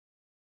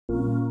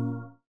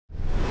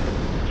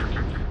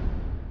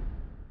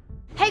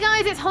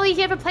Hey guys, it's Holly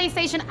here for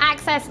PlayStation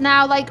Access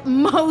now. Like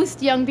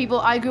most young people,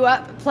 I grew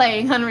up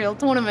playing Unreal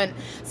Tournament.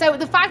 So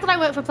the fact that I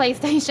work for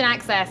PlayStation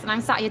Access and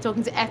I'm sat here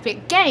talking to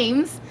Epic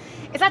Games,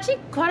 it's actually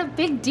quite a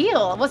big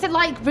deal. What's it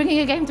like bringing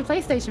a game to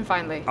PlayStation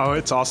finally? Oh,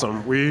 it's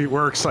awesome.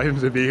 We're excited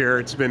to be here.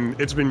 It's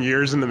been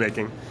years in the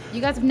making.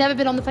 You guys have never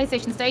been on the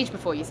PlayStation stage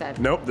before, you said?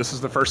 Nope, this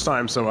is the first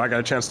time, so I got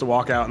a chance to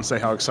walk out and say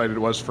how excited it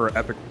was for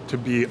Epic to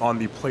be on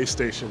the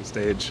PlayStation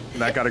stage.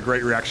 And that got a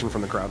great reaction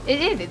from the crowd. It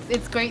is.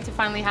 It's great to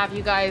finally have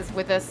you guys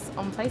with us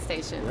on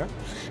PlayStation. Yeah.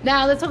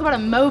 Now, let's talk about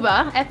a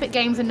MOBA. Epic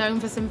Games are known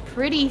for some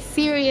pretty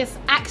serious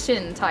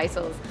action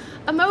titles.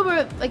 A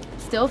MOBA, like,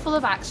 still full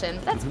of action.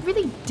 That's a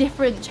really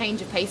different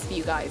change of pace for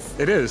you guys.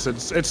 It is.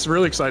 It's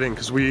really exciting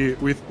because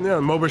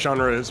MOBA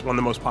genre is one of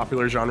the most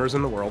popular genres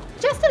in the world.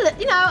 Just a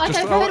little, I've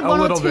heard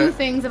one or two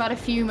things about a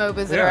few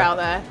MOBAs that are out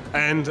there.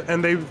 And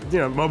they,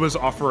 MOBAs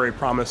offer a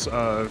promise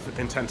of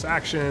intense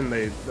action.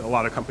 A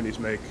lot of companies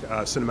make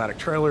cinematic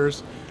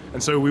trailers.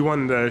 And so we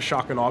wanted to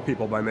shock and awe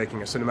people by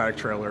making a cinematic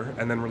trailer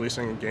and then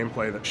releasing a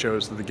gameplay that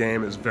shows that the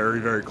game is very,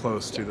 very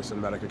close to the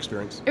cinematic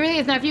experience. It really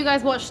is. Now, if you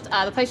guys watched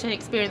the PlayStation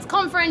Experience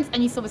conference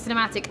and you saw the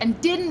cinematic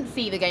and didn't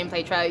see the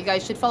gameplay trailer, you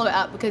guys should follow it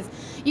up because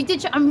you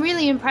did. I'm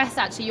really impressed,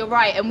 actually. You're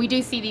right. And we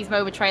do see these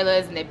MOBA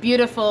trailers and they're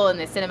beautiful and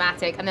they're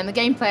cinematic. And then the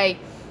gameplay,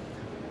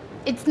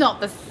 it's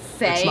not the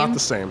same. It's not the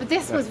same. But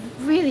this was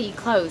really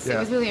close. Yeah. It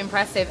was really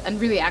impressive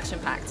and really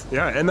action-packed.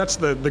 Yeah, and that's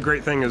the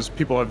great thing is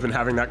people have been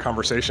having that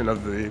conversation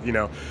of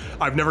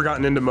I've never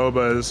gotten into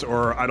MOBAs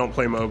or I don't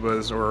play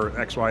MOBAs or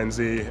X, Y, and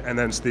Z, and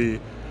then it's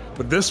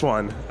but this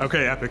one,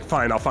 okay, Epic,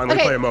 fine, I'll finally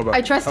play a MOBA.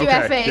 I trust you,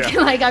 Epic.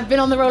 Yeah. Like, I've been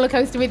on the roller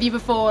coaster with you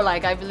before.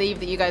 Like, I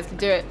believe that you guys can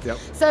do it. Yep.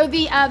 So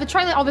the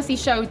trailer obviously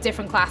showed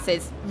different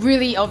classes.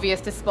 Really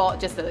obvious to spot,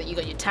 just that you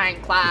got your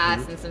tank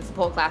class and some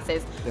support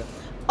classes. Yep.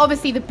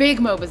 Obviously, the big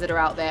MOBAs that are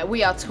out there,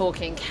 we are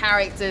talking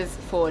characters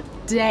for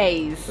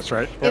days. That's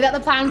right. Yep. Is that the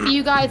plan for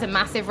you guys, a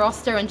massive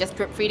roster and just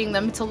drip feeding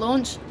them to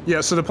launch?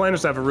 Yeah, so the plan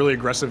is to have a really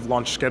aggressive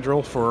launch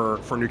schedule for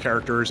new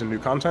characters and new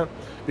content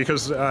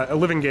because a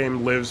living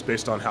game lives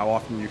based on how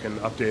often you can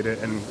update it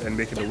and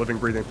make it a living,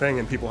 breathing thing,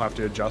 and people have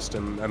to adjust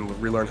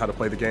and relearn how to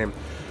play the game.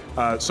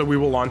 So we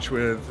will launch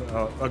with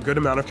a good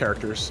amount of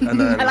characters, and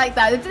then I like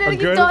that.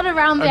 You dot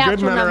around the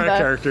actual number. A good amount of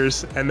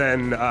characters, and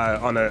then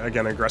on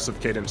again aggressive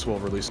cadence, we'll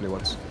release new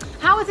ones.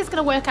 How is this going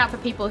to work out for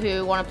people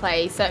who want to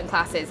play certain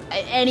classes,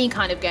 any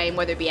kind of game,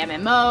 whether it be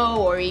MMO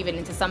or even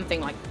into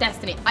something like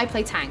Destiny? I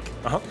play tank.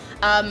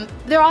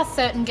 There are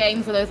certain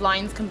games where those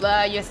lines can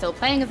blur. You're still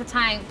playing as a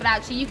tank, but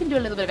actually you can do a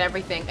little bit of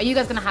everything. Are you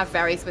guys going to have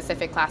very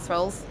specific class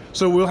roles?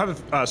 So we'll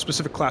have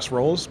specific class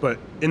roles, but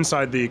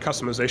inside the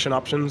customization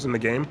options in the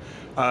game,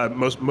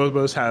 most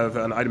MOBAs have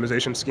an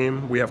itemization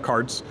scheme. We have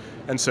cards,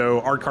 and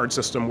so our card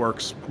system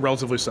works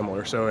relatively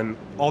similar. So in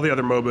all the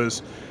other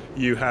MOBAs,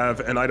 you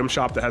have an item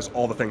shop that has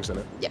all the things in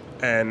it. Yeah.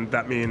 And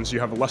that means you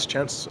have a less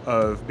chance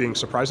of being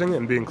surprising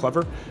and being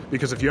clever,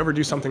 because if you ever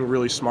do something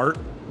really smart,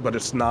 but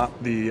it's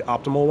not the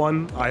optimal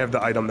one, I have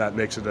the item that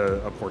makes it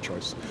a poor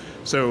choice.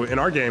 So in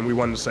our game, we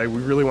wanted to say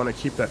we really want to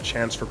keep that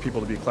chance for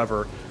people to be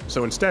clever.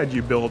 So instead,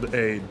 you build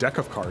a deck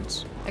of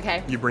cards.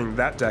 Okay. You bring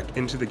that deck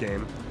into the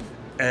game,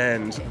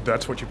 and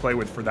that's what you play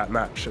with for that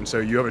match. And so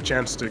you have a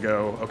chance to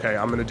go, okay,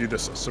 I'm going to do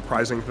this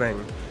surprising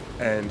thing.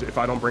 And if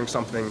I don't bring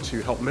something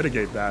to help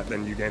mitigate that,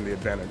 then you gain the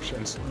advantage.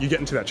 And you get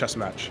into that chess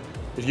match.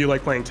 If you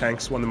like playing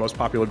tanks, one of the most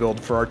popular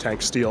builds for our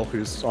tank, Steel,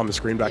 who's on the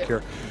screen back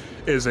here,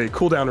 is a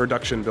cooldown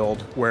reduction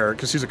build where,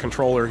 because he's a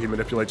controller, he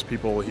manipulates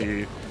people,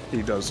 he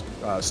does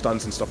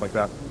stuns and stuff like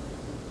that.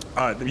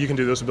 You can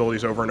do those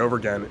abilities over and over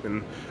again,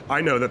 and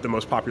I know that the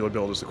most popular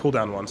build is the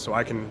cooldown one, so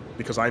I can,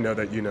 because I know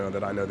that you know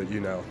that I know that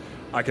you know,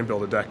 I can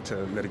build a deck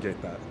to mitigate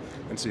that.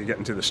 And so you get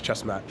into this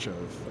chess match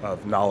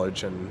of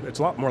knowledge, and it's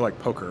a lot more like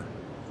poker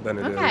than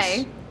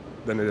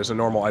it is a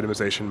normal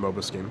itemization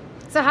MOBA scheme.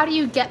 So how do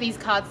you get these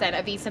cards then?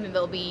 Are these something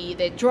that'll be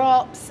the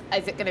drops?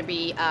 Is it going to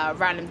be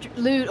random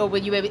loot, or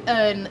will you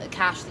earn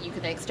cash that you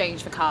can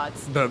exchange for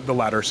cards? The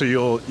latter. So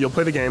you'll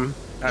play the game.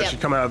 As you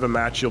come out of a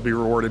match, you'll be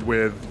rewarded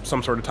with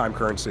some sort of time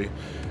currency,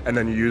 and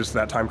then you use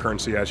that time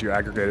currency as you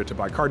aggregate it to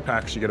buy card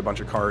packs. You get a bunch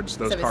of cards.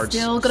 Those cards.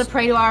 Still got to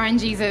pray to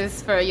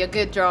RNGesus for your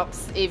good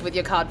drops, even with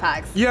your card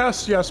packs.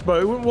 Yes,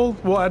 but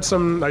we'll add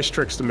some nice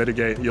tricks to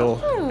mitigate.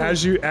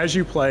 As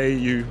you play,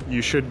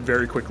 you should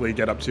very quickly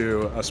get up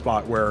to a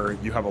spot where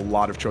you have a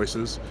lot of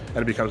choices, and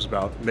it becomes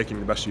about making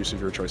the best use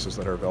of your choices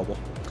that are available.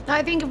 Now,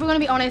 I think if we're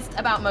going to be honest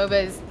about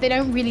MOBAs, they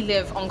don't really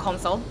live on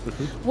console.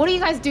 What are you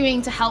guys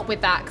doing to help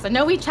with that? Because I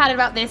know we chatted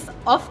about this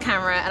off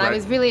camera, and I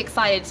was really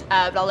excited,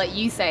 but I'll let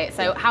you say it.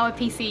 So how are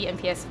PC and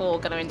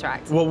PS4 going to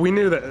interact? Well, we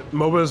knew that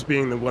MOBAs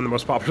being one of the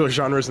most popular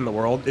genres in the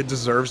world, it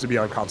deserves to be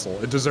on console.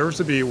 It deserves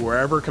to be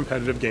wherever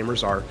competitive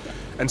gamers are.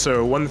 And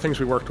so one of the things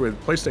we worked with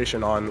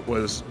PlayStation on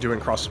was doing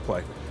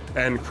cross-play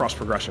and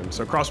cross-progression.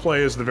 So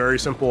cross-play is the very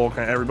simple,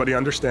 everybody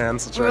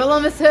understands. That's We're all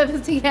on the server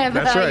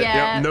together. That's right,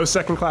 yep. No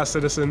second-class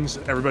citizens.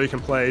 Everybody can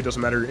play.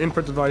 Doesn't matter your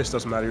input device,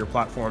 doesn't matter your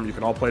platform. You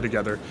can all play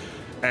together.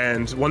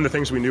 And one of the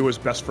things we knew was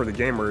best for the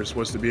gamers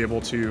was to be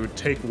able to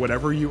take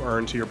whatever you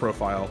earn to your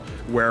profile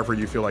wherever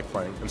you feel like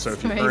playing. And so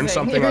if you earn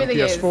something on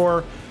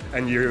PS4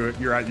 and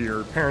you're at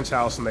your parents'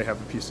 house and they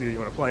have a PC that you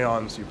want to play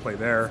on, so you play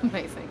there.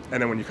 Amazing.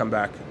 And then when you come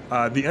back,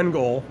 the end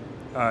goal,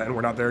 and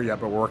we're not there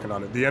yet, but we're working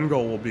on it. The end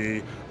goal will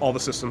be all the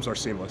systems are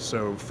seamless.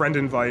 So friend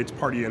invites,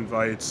 party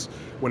invites,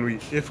 when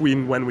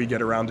we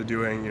get around to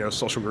doing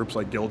social groups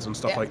like guilds and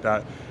stuff like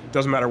that,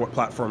 doesn't matter what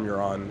platform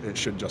you're on, it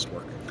should just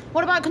work.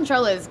 What about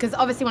controllers? Because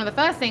obviously one of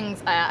the first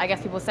things I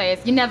guess people say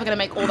is you're never going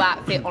to make all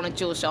that fit on a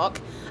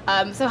DualShock.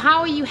 So how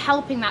are you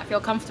helping that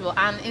feel comfortable?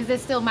 And is there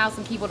still mouse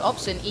and keyboard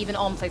option even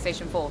on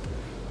PlayStation 4?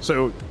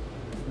 So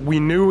we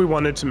knew we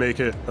wanted to make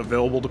it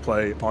available to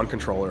play on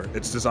controller.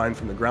 It's designed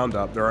from the ground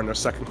up. There are no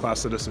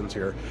second-class citizens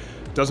here.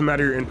 Doesn't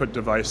matter your input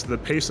device. The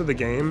pace of the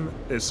game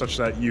is such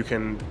that you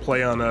can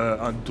play on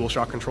a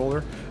DualShock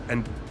controller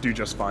and do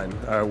just fine.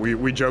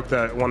 We joke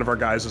that one of our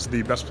guys is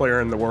the best player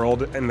in the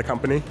world in the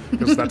company,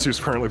 because that's who's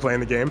currently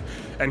playing the game,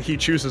 and he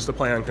chooses to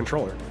play on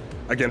controller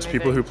against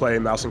people who play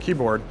mouse and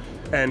keyboard.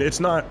 And it's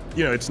not,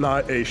 it's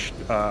not a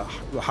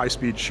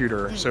high-speed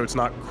shooter, so it's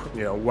not,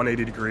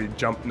 180-degree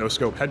jump,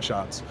 no-scope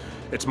headshots.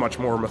 It's much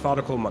more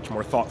methodical, much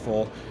more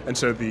thoughtful, and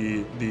so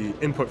the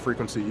input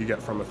frequency you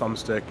get from a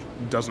thumbstick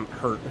doesn't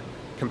hurt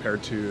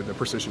compared to the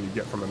precision you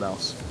get from a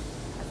mouse.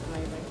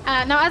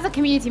 Now, as a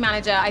community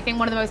manager, I think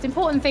one of the most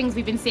important things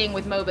we've been seeing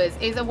with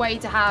MOBAs is a way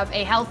to have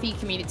a healthy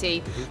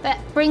community that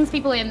brings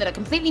people in that are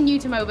completely new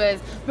to MOBAs,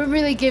 but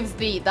really gives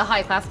the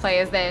high-class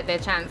players their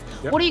chance.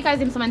 Yep. What are you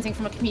guys implementing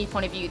from a community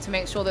point of view to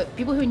make sure that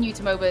people who are new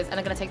to MOBAs and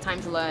are going to take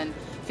time to learn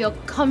feel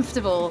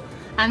comfortable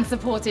and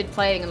supported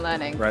playing and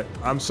learning? Right.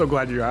 I'm so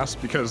glad you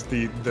asked, because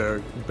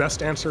the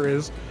best answer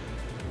is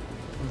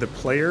the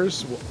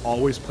players will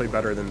always play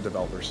better than the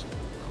developers.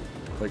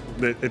 Like,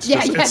 it's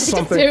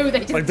something,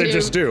 they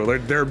just do.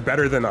 They're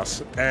better than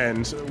us.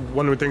 And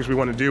one of the things we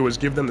want to do is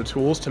give them the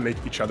tools to make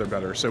each other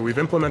better. So we've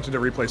implemented a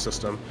replay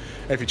system.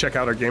 And if you check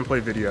out our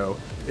gameplay video,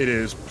 it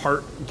is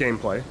part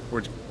gameplay,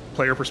 which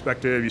player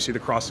perspective, you see the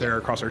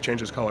crosshair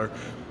changes color.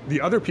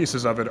 The other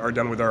pieces of it are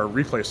done with our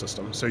replay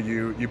system. So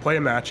you play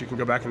a match, you can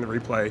go back in the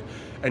replay,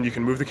 and you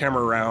can move the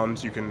camera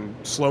around, you can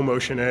slow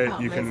motion it,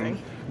 you can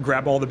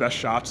grab all the best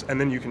shots, and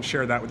then you can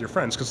share that with your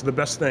friends. Because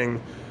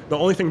the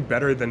only thing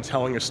better than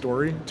telling a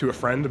story to a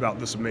friend about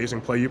this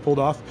amazing play you pulled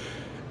off,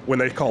 when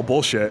they call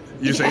bullshit,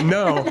 you say,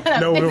 no,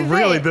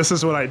 really, this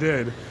is what I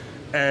did.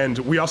 And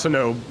we also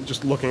know,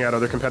 just looking at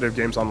other competitive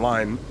games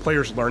online,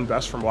 players learn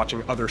best from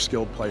watching other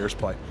skilled players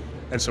play.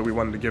 And so we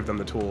wanted to give them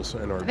the tools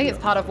in order. I think it's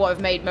part of what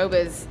have made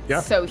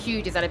MOBAs so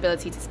huge, is that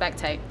ability to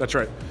spectate. That's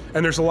right.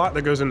 And there's a lot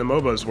that goes into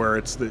MOBAs where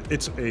it's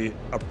a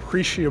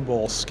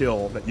appreciable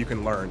skill that you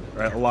can learn.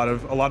 Right? A lot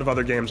of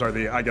other games are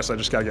I guess I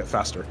just gotta get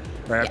faster.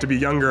 Right? I have to be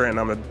younger, and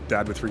I'm a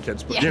dad with 3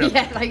 kids. But,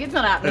 like it's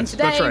not happening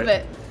today. That's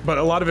right. But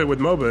a lot of it with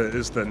MOBA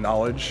is the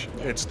knowledge,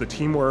 it's the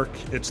teamwork,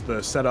 it's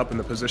the setup and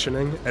the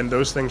positioning, and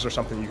those things are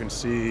something you can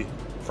see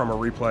from a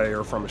replay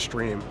or from a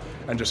stream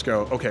and just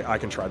go, okay, I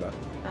can try that.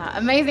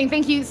 Amazing.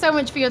 Thank you so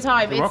much for your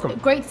time. You're welcome.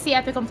 Great to see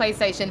Epic on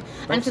PlayStation,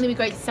 and it's going to be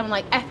great to see someone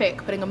like Epic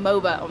putting a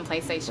MOBA on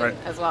PlayStation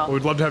as well.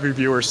 We'd love to have your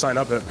viewers sign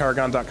up at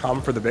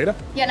Paragon.com for the beta.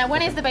 Yeah, now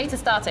when is the beta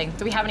starting?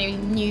 Do we have any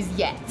news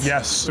yet?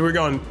 Yes, so we're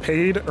going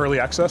paid early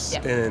access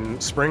in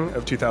spring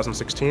of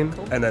 2016,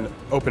 and then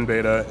open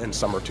beta in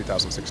summer of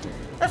 2016.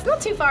 That's not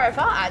too far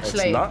apart,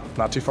 actually. It's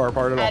not too far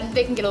apart at all. And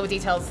they can get all the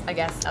details, I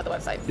guess, at the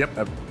website. Yep,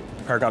 at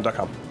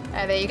Paragon.com.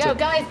 There you go.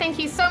 Guys, thank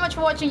you so much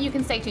for watching. You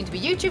can stay tuned to the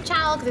YouTube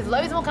channel because there's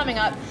loads more coming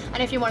up.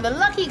 And if you're one of the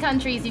lucky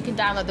countries, you can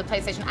download the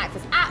PlayStation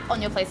Access app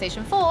on your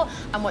PlayStation 4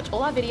 and watch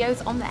all our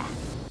videos on there.